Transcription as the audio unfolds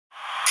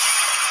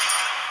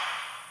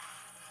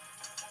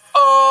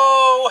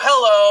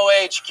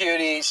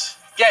Cuties.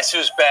 Guess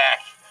who's back?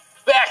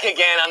 Back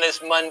again on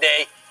this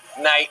Monday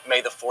night.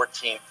 May the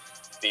 14th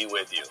be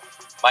with you.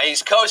 My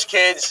East Coast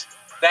kids,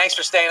 thanks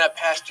for staying up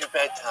past your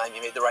bedtime.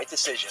 You made the right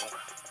decision.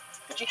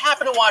 Did you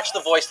happen to watch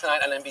The Voice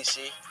tonight on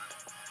NBC?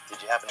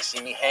 Did you happen to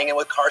see me hanging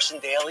with Carson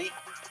Daly,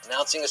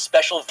 announcing a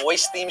special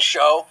Voice-themed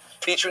show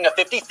featuring a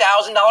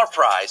 $50,000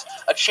 prize,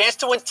 a chance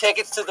to win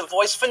tickets to The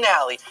Voice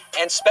finale,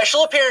 and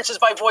special appearances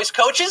by voice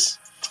coaches?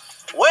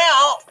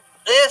 Well,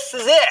 this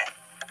is it.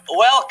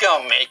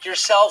 Welcome. Make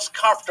yourselves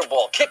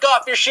comfortable. Kick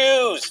off your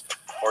shoes.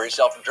 Pour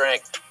yourself a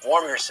drink.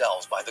 Warm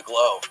yourselves by the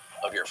glow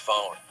of your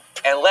phone.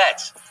 And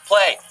let's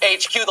play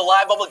HQ, the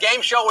live mobile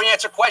game show where you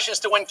answer questions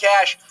to win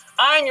cash.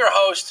 I'm your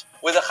host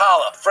with a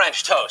challah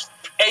French toast,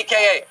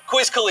 A.K.A.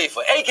 Quiz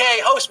Khalifa,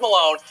 A.K.A. Host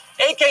Malone,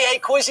 A.K.A.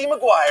 Quizzy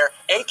McGuire,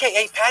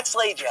 A.K.A. Pat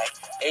Slajak,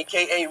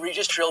 A.K.A.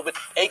 Regis Trilbit,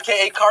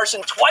 A.K.A.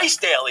 Carson Twice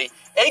Daily,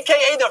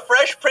 A.K.A. the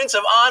Fresh Prince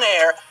of On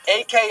Air,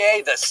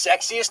 A.K.A. the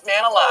sexiest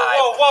man alive.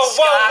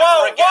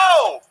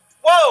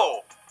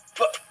 Whoa!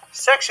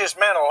 Sexiest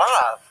man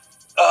alive?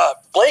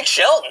 Blake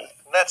Shelton.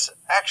 That's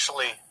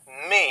actually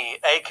me,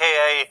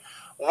 A.K.A.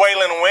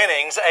 Waylon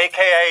Winnings,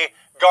 A.K.A.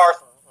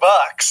 Garth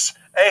Bucks,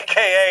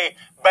 A.K.A.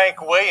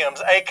 Bank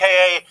Williams,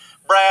 A.K.A.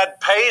 Brad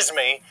Pays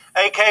Me,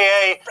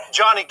 A.K.A.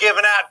 Johnny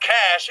Giving Out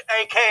Cash,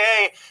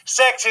 A.K.A.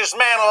 Sexiest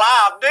Man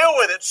Alive. Deal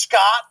with it,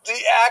 Scott.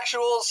 The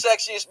actual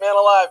sexiest man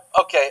alive.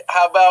 Okay,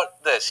 how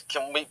about this?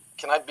 Can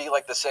I be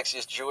like the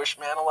sexiest Jewish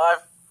man alive?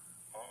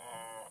 Okay.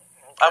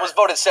 I was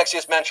voted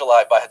sexiest mensch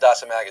alive by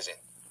Hadassah magazine.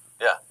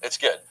 Yeah, it's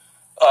good.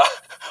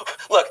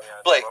 Look,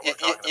 Blake, you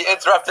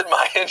interrupted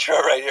my intro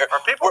right here. Are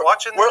people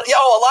watching this?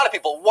 Yeah, a lot of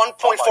people.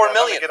 1.4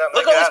 million.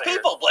 Look at all these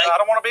people, Blake. I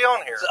don't want to be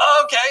on here.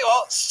 Okay,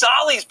 well,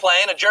 Solly's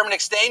playing, a German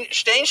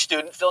exchange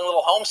student, feeling a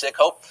little homesick.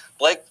 Hope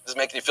Blake is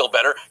making you feel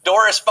better.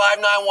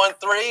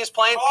 Doris5913 is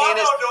playing.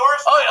 Pianist.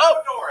 Doris.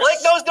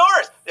 Blake knows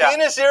Doris. Yeah.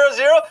 Pianist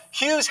 00,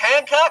 Hughes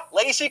Hancock,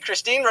 Lacey,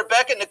 Christine,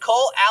 Rebecca,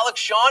 Nicole, Alex,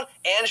 Sean,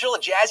 Angela,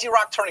 Jazzy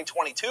Rock turning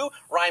 22,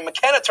 Ryan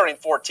McKenna turning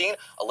 14,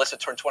 Alyssa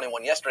turned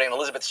 21 yesterday, and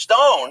Elizabeth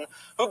Stone,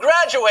 who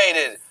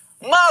graduated.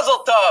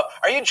 Mazel tov.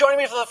 Are you joining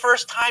me for the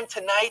first time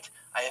tonight?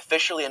 I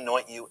officially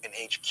anoint you an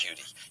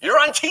HQD. You're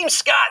on Team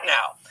Scott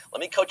now. Let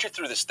me coach you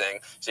through this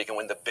thing so you can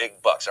win the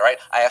big bucks, all right?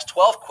 I asked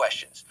 12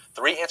 questions.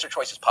 3 answer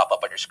choices pop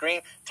up on your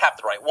screen. Tap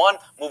the right one.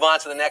 Move on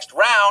to the next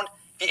round.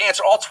 If you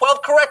answer all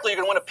 12 correctly,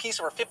 you're going to win a piece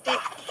of our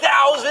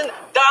 $50,000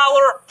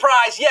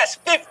 prize. Yes,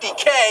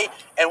 $50K.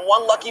 And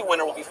one lucky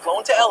winner will be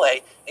flown to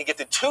L.A. and get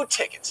the 2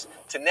 tickets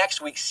to next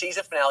week's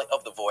season finale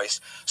of The Voice.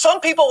 Some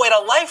people wait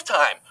a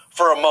lifetime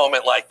for a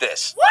moment like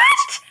this.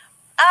 What?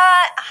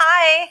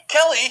 Hi.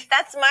 Kelly.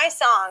 That's my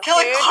song,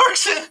 Kelly dude.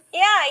 Clarkson.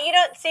 Yeah, you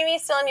don't see me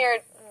still in your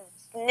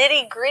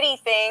nitty-gritty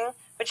thing,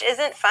 which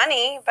isn't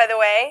funny, by the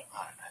way.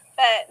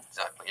 But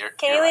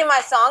can you leave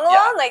my song alone?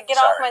 Yeah, like, get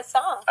sorry. off my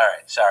song. All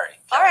right, sorry.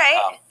 Kelly. All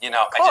right.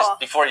 Cool.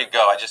 Before you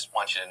go, I just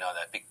want you to know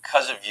that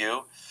because of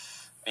you,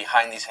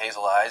 behind these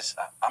hazel eyes,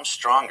 I'm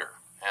stronger,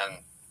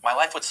 and my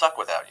life would suck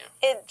without you.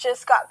 It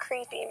just got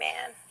creepy,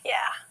 man.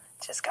 Yeah,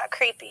 it just got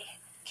creepy.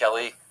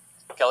 Kelly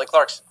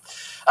Clarkson.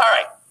 All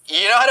right,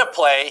 you know how to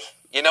play.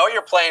 You know what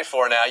you're playing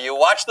for now. You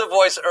watched The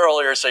Voice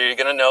earlier, so you're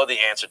going to know the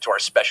answer to our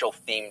special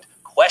themed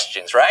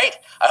questions, right?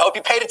 I hope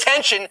you paid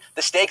attention.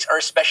 The stakes are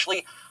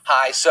especially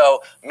high,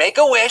 so make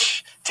a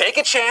wish, take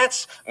a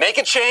chance, make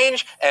a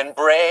change, and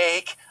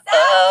break.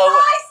 That's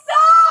my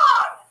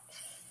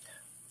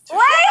song!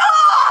 Lay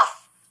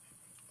off!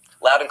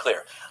 Loud and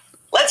clear.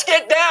 Let's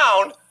get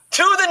down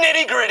to the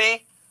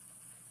nitty-gritty.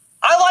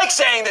 I like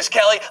saying this,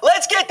 Kelly.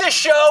 Let's get this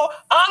show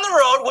on the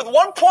road with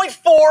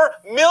 1.4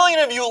 million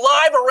of you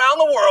live around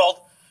the world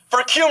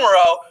for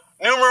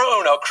numero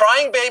uno.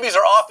 Crying babies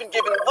are often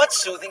given what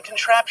soothing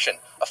contraption?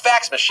 A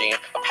fax machine,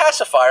 a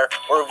pacifier,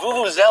 or a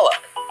vuvuzela?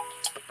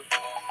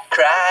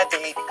 Cry,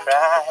 baby,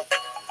 cry.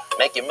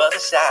 Make your mother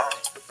sigh.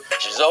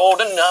 She's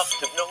old enough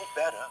to know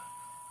better.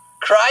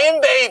 Crying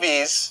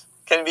babies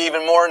can be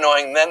even more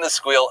annoying than the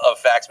squeal of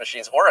fax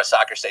machines or a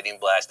soccer stadium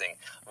blasting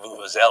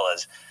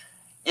vuvuzelas.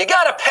 You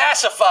gotta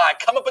pacify.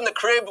 Come up in the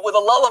crib with a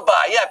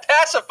lullaby. Yeah,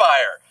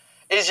 pacifier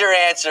is your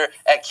answer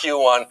at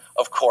Q1,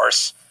 of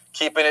course.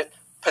 Keeping it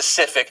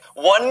Pacific.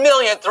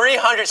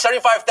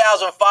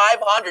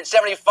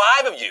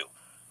 1,375,575 of you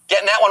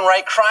getting that one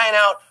right, crying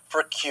out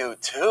for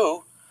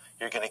Q2.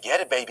 You're gonna get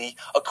it, baby.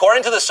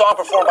 According to the song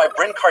performed by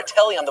Brynn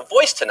Cartelli on The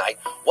Voice tonight,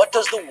 what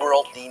does the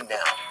world need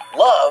now?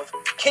 Love,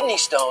 kidney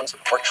stones,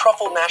 or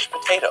truffle mashed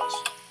potatoes?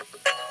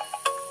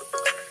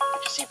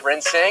 Did you see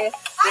Brynn sing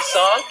this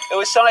song? It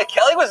was so nice.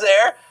 Kelly was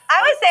there.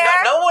 I was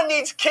there. No one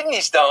needs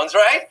kidney stones,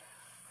 right?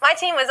 My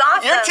team was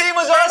awesome. Your team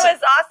was awesome. Brynn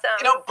was awesome.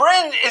 You know,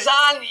 Brynn is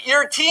on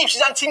your team.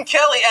 She's on Team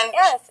Kelly. And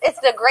yes, it's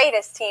the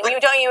greatest team.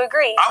 Don't you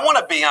agree? I want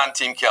to be on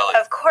Team Kelly.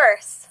 Of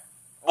course.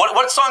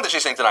 What song did she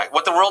sing tonight?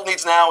 What the world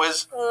needs now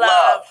is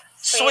love.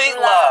 Sweet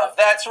love.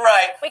 That's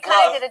right. We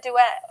kind of did a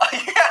duet.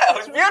 Yeah, it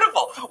was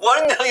beautiful.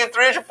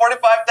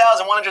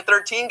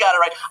 1,345,113 got it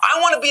right. I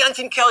want to be on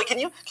Team Kelly. Can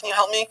you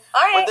help me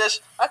with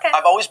this? Okay.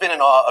 I've always been in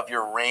awe of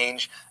your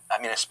range. I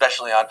mean,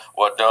 especially on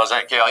What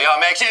Doesn't Kill You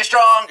Makes You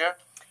Stronger.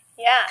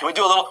 Yeah. Can we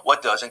do a little,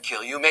 what doesn't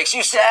kill you makes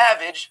you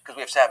savage? Because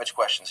we have savage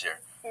questions here.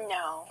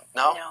 No.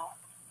 No? No.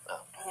 No.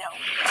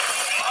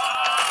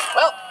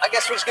 Well, I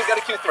guess we're just going to go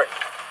to Q3.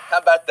 How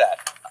about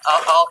that?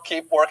 I'll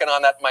keep working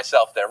on that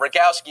myself there.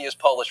 Rogowsky is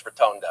Polish for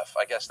tone deaf.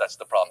 I guess that's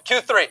the problem.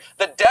 Q3.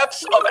 The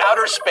depths of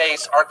outer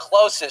space are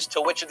closest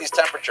to which of these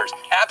temperatures?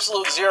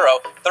 Absolute zero,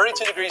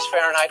 32 degrees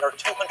Fahrenheit, or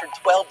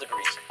 212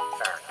 degrees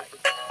Fahrenheit.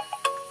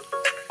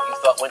 You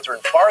thought winter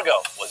in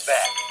Fargo was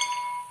bad.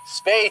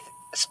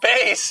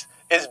 Space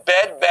is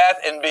Bed, Bath,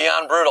 and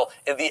Beyond brutal.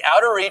 In the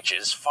outer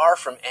reaches, far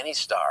from any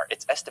star,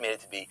 it's estimated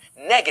to be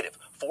negative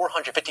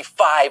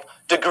 455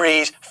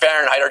 degrees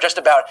Fahrenheit, or just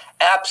about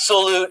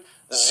absolute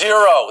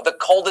zero, the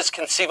coldest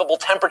conceivable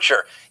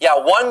temperature. Yeah,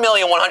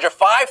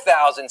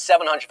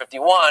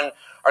 1,105,751 are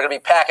going to be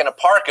packing a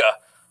parka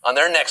on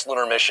their next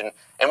lunar mission,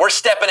 and we're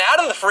stepping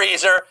out of the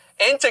freezer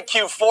into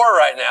Q4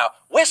 right now.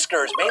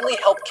 Whiskers mainly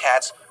help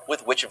cats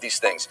with which of these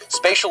things?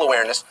 Spatial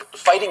awareness,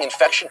 fighting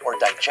infection, or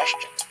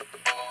digestion?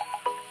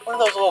 What do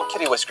those little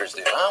kitty whiskers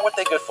do? What are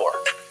they good for?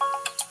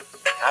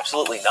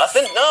 Absolutely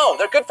nothing? No,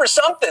 they're good for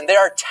something. They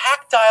are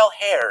tactile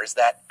hairs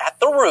that, at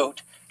the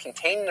root,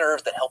 contain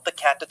nerves that help the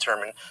cat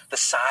determine the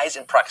size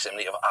and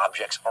proximity of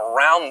objects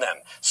around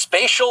them.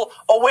 Spatial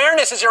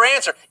awareness is your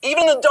answer.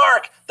 Even in the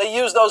dark, they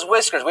use those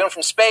whiskers. We went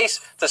from space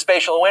to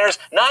spatial awareness.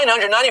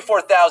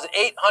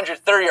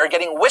 994,830 are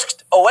getting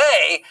whisked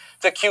away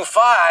to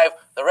Q5.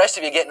 The rest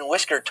of you getting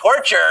whisker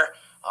torture.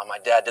 Oh, my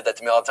dad did that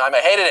to me all the time. I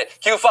hated it.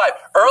 Q5.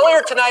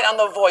 Earlier tonight on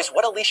The Voice,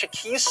 what Alicia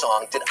Keys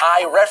song did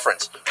I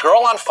reference?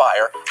 Girl on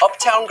Fire,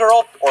 Uptown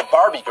Girl, or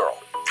Barbie Girl?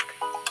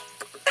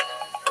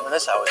 Remember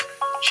this? I was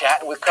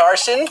chatting with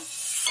Clarkson.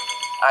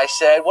 I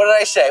said, what did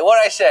I say?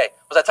 Was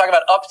I talking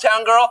about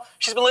Uptown Girl?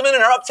 She's been living in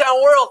her uptown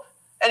world,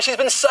 and she's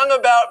been sung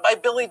about by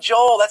Billy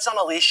Joel. That's not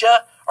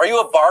Alicia. Are you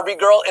a Barbie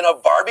girl in a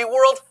Barbie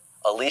world?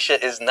 Alicia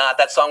is not.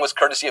 That song was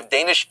courtesy of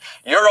Danish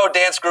Euro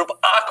dance group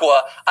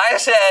Aqua. I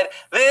said,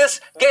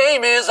 this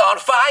game is on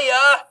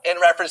fire,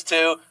 in reference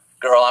to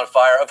Girl on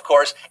Fire, of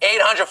course.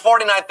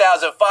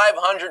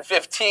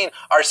 849,515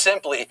 are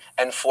simply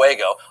En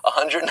Fuego.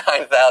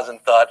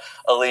 109,000 thought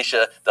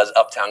Alicia does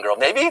Uptown Girl.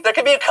 Maybe there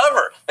could be a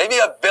cover. Maybe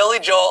a Billy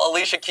Joel,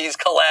 Alicia Keys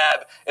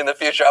collab in the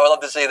future. I would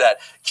love to see that.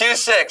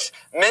 Q6.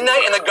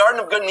 Midnight in the Garden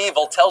of Good and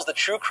Evil tells the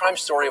true crime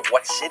story of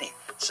what city?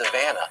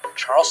 Savannah,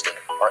 Charleston,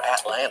 or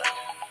Atlanta?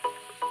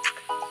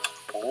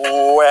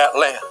 Oh,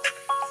 Atlanta.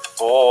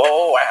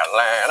 Oh,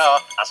 Atlanta.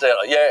 I said,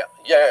 yeah.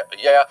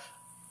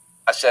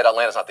 I said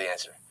Atlanta's not the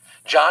answer.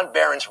 John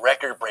Barron's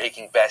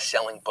record-breaking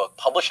best-selling book,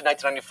 published in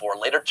 1994,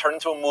 later turned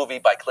into a movie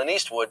by Clint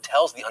Eastwood,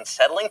 tells the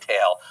unsettling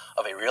tale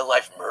of a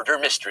real-life murder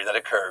mystery that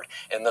occurred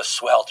in the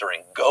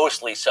sweltering,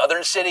 ghostly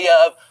southern city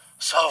of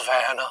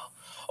Savannah.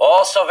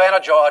 Oh, Savannah,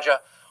 Georgia.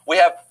 We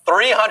have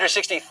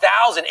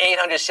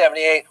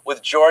 360,878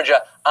 with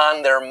Georgia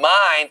on their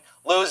mind,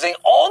 losing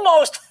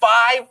almost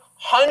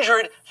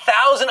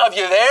 500,000 of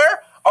you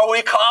there. Are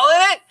we calling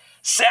it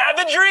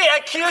savagery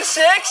at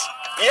Q6?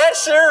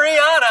 Yes, sir,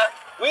 Rihanna.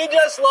 We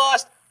just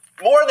lost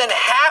more than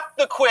half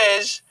the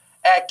quiz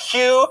at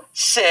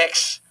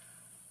Q6.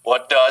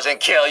 What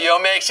doesn't kill you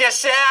makes you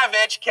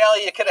savage.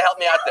 Kelly, you could have helped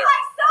me out there.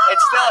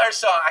 It's still her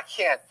song. I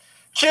can't.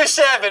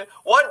 Q7,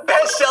 what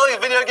best-selling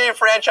video game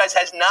franchise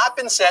has not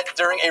been set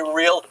during a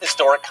real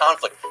historic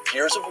conflict?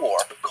 Gears of War,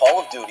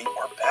 Call of Duty,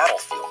 or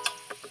Battlefield?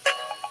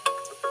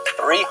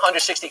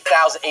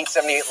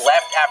 360,878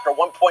 left after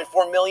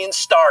 1.4 million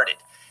started.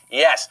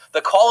 Yes,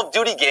 the Call of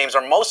Duty games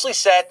are mostly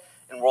set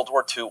in World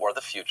War II or the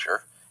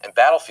future. And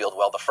Battlefield,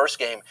 well, the first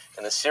game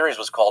in the series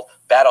was called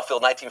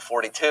Battlefield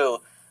 1942,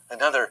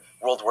 another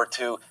World War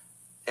II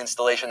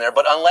installation there.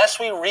 But unless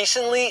we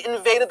recently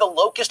invaded the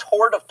locust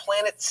horde of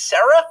planet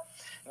Sarah,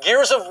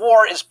 Gears of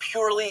War is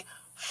purely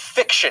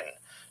fiction.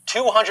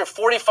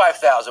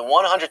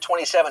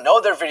 245,127 know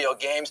their video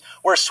games.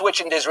 We're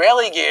switching to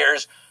Israeli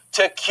Gears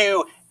to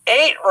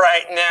Q8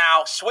 right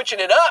now,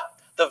 switching it up.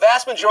 The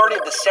vast majority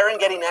of the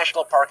Serengeti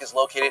National Park is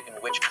located in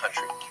which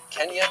country?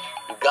 Kenya,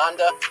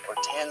 Uganda, or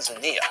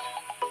Tanzania?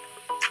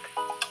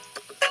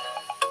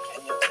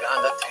 Kenya,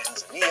 Uganda,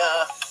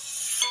 Tanzania.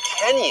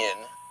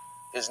 Kenyan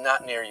is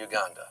not near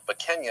Uganda, but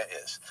Kenya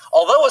is.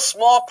 Although a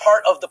small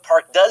part of the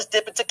park does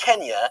dip into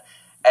Kenya,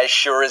 as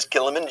sure as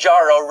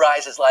Kilimanjaro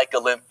rises like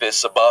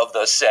Olympus above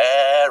the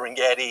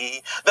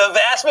Serengeti, the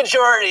vast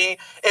majority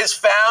is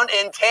found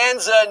in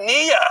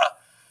Tanzania.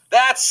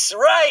 That's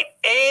right,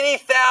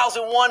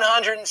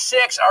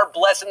 80,106 are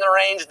blessing the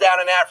rains down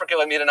in Africa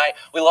with me tonight.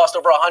 We lost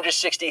over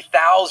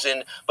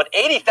 160,000, but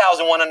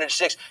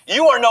 80,106,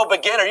 you are no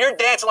beginner. You're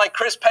dancing like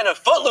Chris Penn of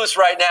Footloose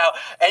right now,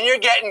 and you're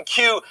getting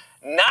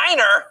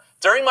Q9er.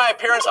 During my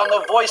appearance on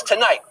The Voice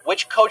tonight,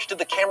 which coach did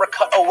the camera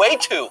cut away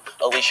to?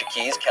 Alicia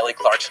Keys, Kelly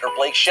Clarkson, or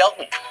Blake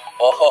Shelton?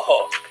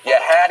 Oh, you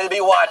had to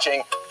be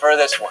watching for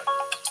this one.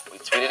 We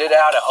tweeted it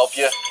out. I hope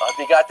you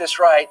got this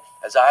right.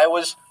 As I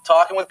was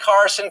talking with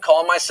Carson,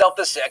 calling myself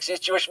the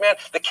sexiest Jewish man,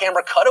 the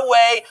camera cut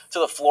away to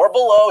the floor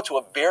below to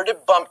a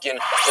bearded bumpkin,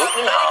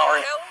 hooting and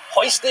hollering,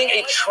 hoisting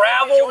a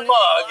travel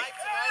mug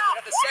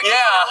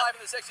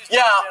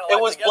Yeah, it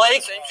was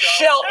Blake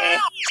Shelton.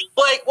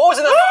 Blake, what was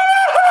in the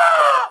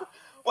mug?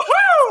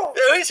 Woo!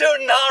 He's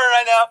hooting and hollering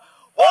right now.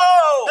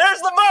 Whoa! There's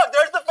the mug.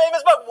 There's the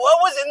famous mug.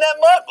 What was in that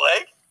mug,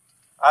 Blake?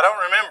 I don't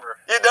remember.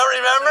 You don't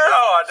remember?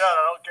 No, I don't.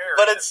 I don't care.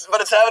 But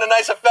it's having a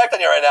nice effect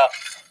on you right now.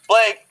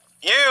 Blake,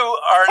 you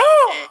are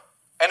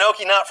an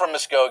Okie not from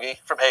Muskogee,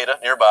 from Ada,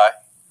 nearby.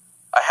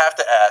 I have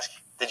to ask,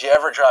 did you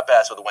ever drop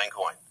ass with a Wayne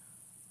coin?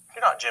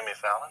 You're not Jimmy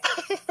Fallon.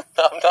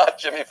 I'm not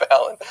Jimmy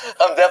Fallon.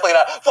 I'm definitely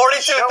not.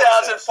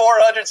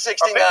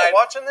 42,469. Are people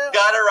watching this?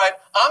 Got it right.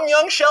 I'm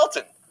young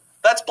Shelton.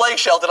 That's Blake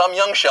Shelton. I'm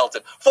young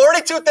Shelton.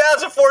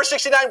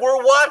 42,469.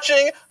 We're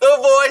watching The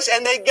Voice,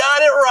 and they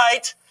got it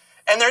right.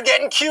 And they're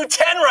getting Q10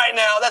 right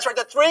now. That's right.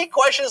 The 3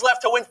 questions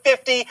left to win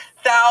 $50,000.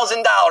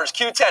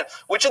 Q10.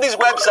 Which of these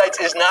websites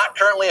is not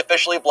currently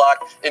officially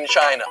blocked in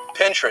China?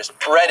 Pinterest,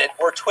 Reddit,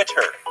 or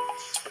Twitter?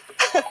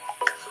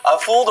 I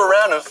fooled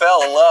around and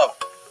fell in love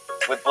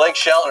with Blake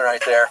Shelton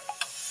right there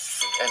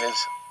and his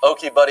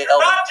Okie buddy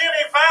Elvin. Not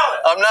Jimmy Fallon.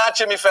 I'm not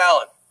Jimmy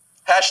Fallon.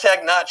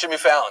 Hashtag not Jimmy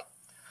Fallon.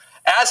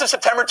 As of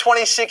September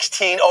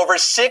 2016, over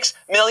 6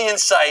 million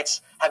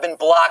sites have been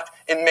blocked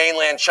in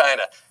mainland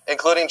China,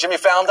 including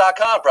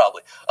JimmyFallon.com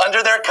probably,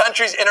 under their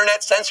country's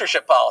internet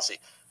censorship policy.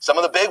 Some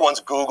of the big ones,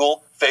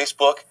 Google,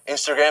 Facebook,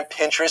 Instagram,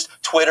 Pinterest,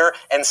 Twitter,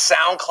 and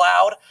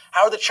SoundCloud.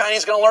 How are the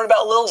Chinese going to learn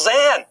about Lil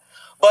Xan?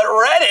 But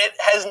Reddit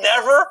has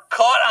never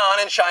caught on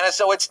in China,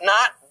 so it's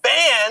not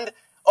banned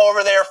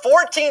over there.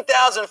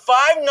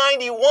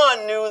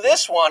 14,591 knew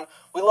this one.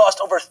 We lost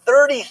over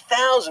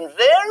 30,000.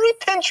 Very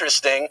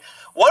Pinteresting.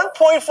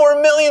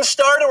 1.4 million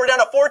started. We're down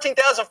to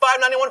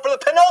 14,591 for the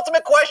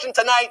penultimate question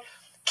tonight.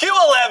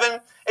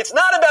 Q11. It's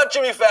not about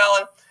Jimmy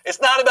Fallon.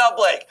 It's not about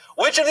Blake.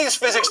 Which of these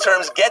physics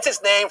terms gets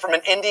its name from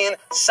an Indian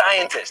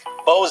scientist?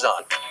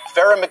 Boson,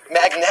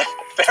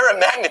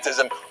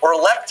 ferromagnetism, or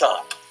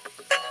lepton?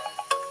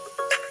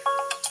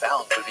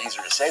 Fallon would be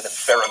easier to say than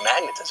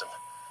ferromagnetism.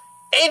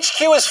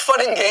 HQ is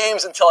fun and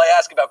games until I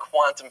ask about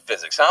quantum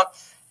physics, huh?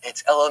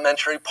 It's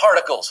elementary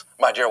particles,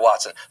 my dear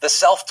Watson. The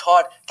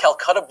self-taught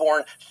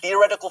Calcutta-born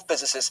theoretical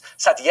physicist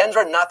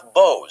Satyendra Nath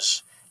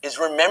Bose is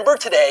remembered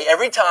today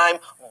every time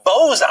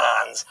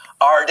bosons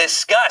are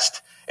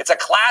discussed. It's a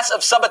class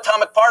of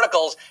subatomic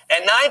particles,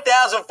 and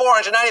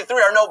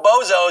 9,493 are no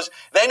bozos.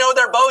 They know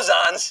they're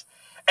bosons,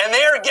 and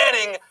they are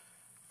getting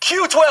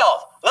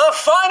Q12, the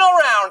final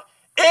round.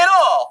 It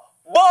all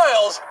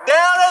boils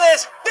down to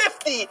this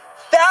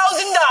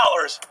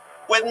 $50,000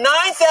 with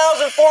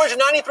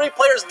 9,493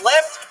 players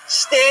left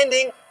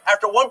standing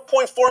after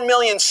 1.4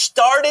 million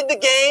started the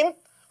game.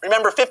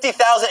 Remember,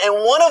 50,000,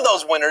 and one of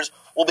those winners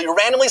will be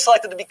randomly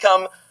selected to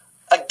become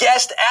a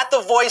guest at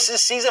The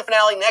Voice's season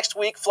finale next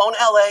week, flown to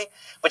LA.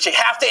 But you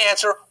have to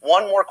answer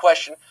one more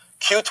question.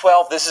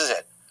 Q12, this is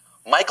it.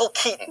 Michael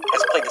Keaton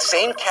has played the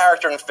same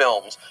character in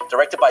films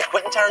directed by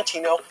Quentin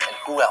Tarantino, and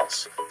who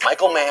else?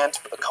 Michael Mann,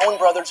 the Coen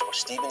brothers, or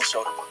Steven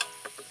Soderbergh?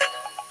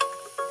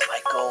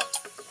 Michael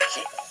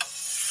Keaton.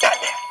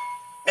 Batman,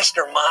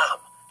 Mr. Mom,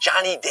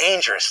 Johnny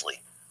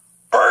Dangerously,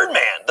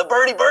 Birdman, the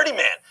Birdie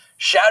Man.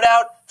 Shout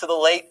out to the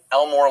late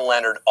Elmore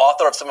Leonard,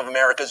 author of some of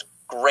America's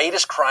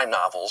greatest crime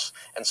novels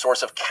and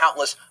source of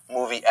countless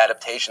movie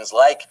adaptations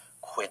like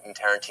Quentin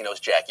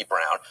Tarantino's Jackie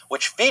Brown,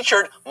 which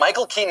featured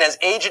Michael Keaton as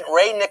Agent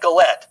Ray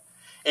Nicolette,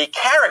 a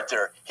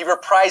character he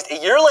reprised a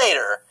year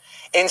later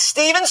in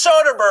Steven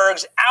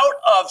Soderbergh's Out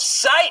of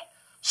Sight.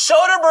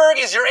 Soderbergh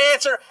is your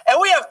answer,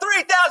 and we have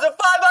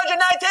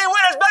 3,519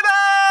 winners, baby!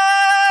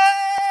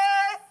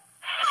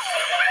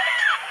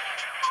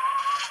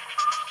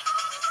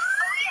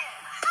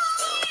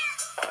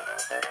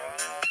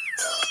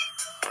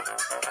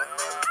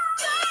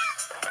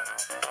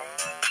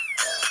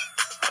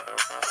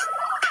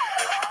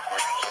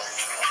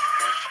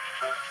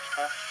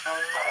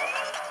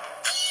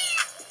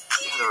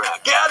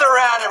 Gather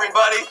around,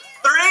 everybody.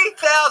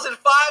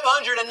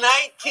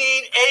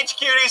 3,519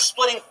 HQDs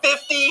splitting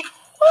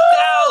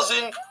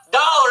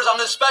 $50,000 on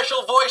this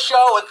special voice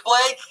show with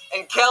Blake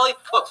and Kelly.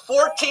 Look,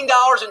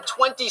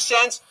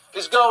 $14.20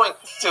 is going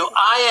to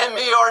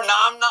IME or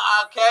Namna,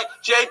 okay?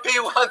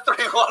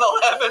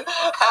 JP13111,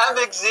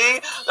 Havoc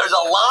Z. There's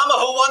a llama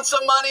who won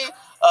some money.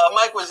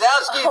 Mike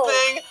Wazowski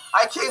thing.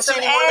 I can't see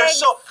any more.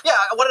 There's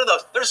what are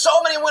those? There's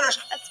so many winners.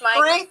 That's Mike.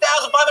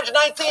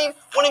 3,519,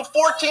 winning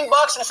 $14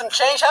 and some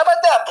change. How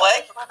about that,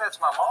 Blake? I thought that's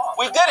my mom.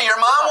 We did it. Your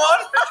mom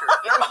won?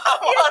 Your mom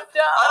won?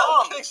 I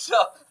don't think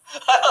so.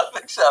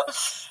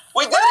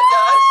 We did it,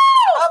 guys.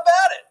 How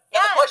about it?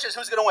 Now the question is,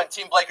 who's going to win,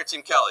 Team Blake or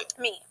Team Kelly?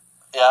 Me.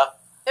 Yeah?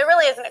 There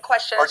really isn't a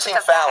question. Or Team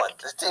Fallon.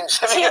 Team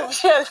Jimmy.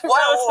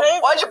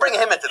 Why'd you bring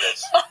him into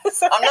this?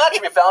 I'm not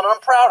Jimmy Fallon, and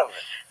I'm proud of it.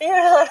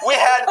 We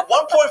had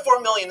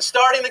 1.4 million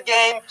starting the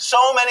game.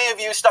 So many of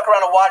you stuck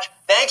around to watch.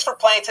 Thanks for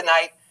playing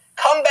tonight.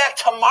 Come back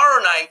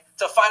tomorrow night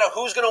to find out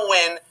who's going to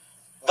win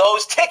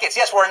those tickets.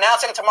 Yes, we're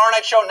announcing tomorrow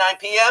night show, 9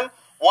 p.m.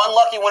 One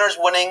lucky winner's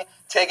winning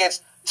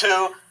tickets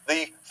to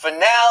the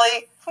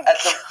finale at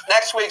the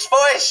next week's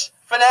Voice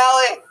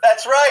finale.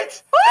 That's right.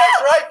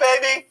 That's right,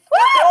 baby.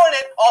 We're doing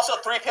it. Also,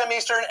 3 p.m.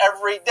 Eastern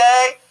every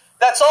day.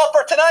 That's all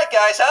for tonight,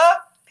 guys,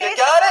 huh? You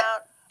got it?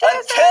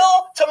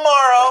 Until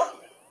tomorrow,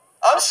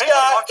 I'm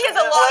Scott. He has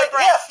a lot of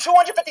Yeah,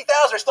 250,000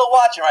 are still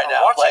watching right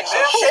now. Watching So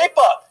this? shape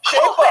up.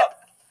 Shape up.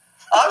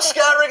 I'm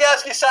Scott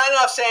Rogowsky signing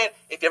off saying,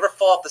 if you ever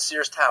fall off the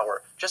Sears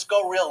Tower, just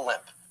go real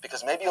limp,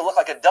 because maybe you'll look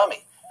like a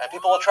dummy, and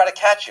people will try to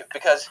catch you,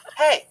 because,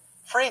 hey,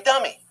 free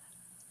dummy.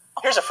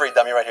 Here's a free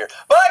dummy right here.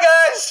 Bye,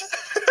 guys!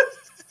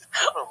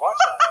 People are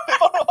watching.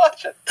 People are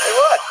watching. They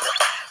watch.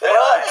 They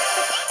watch.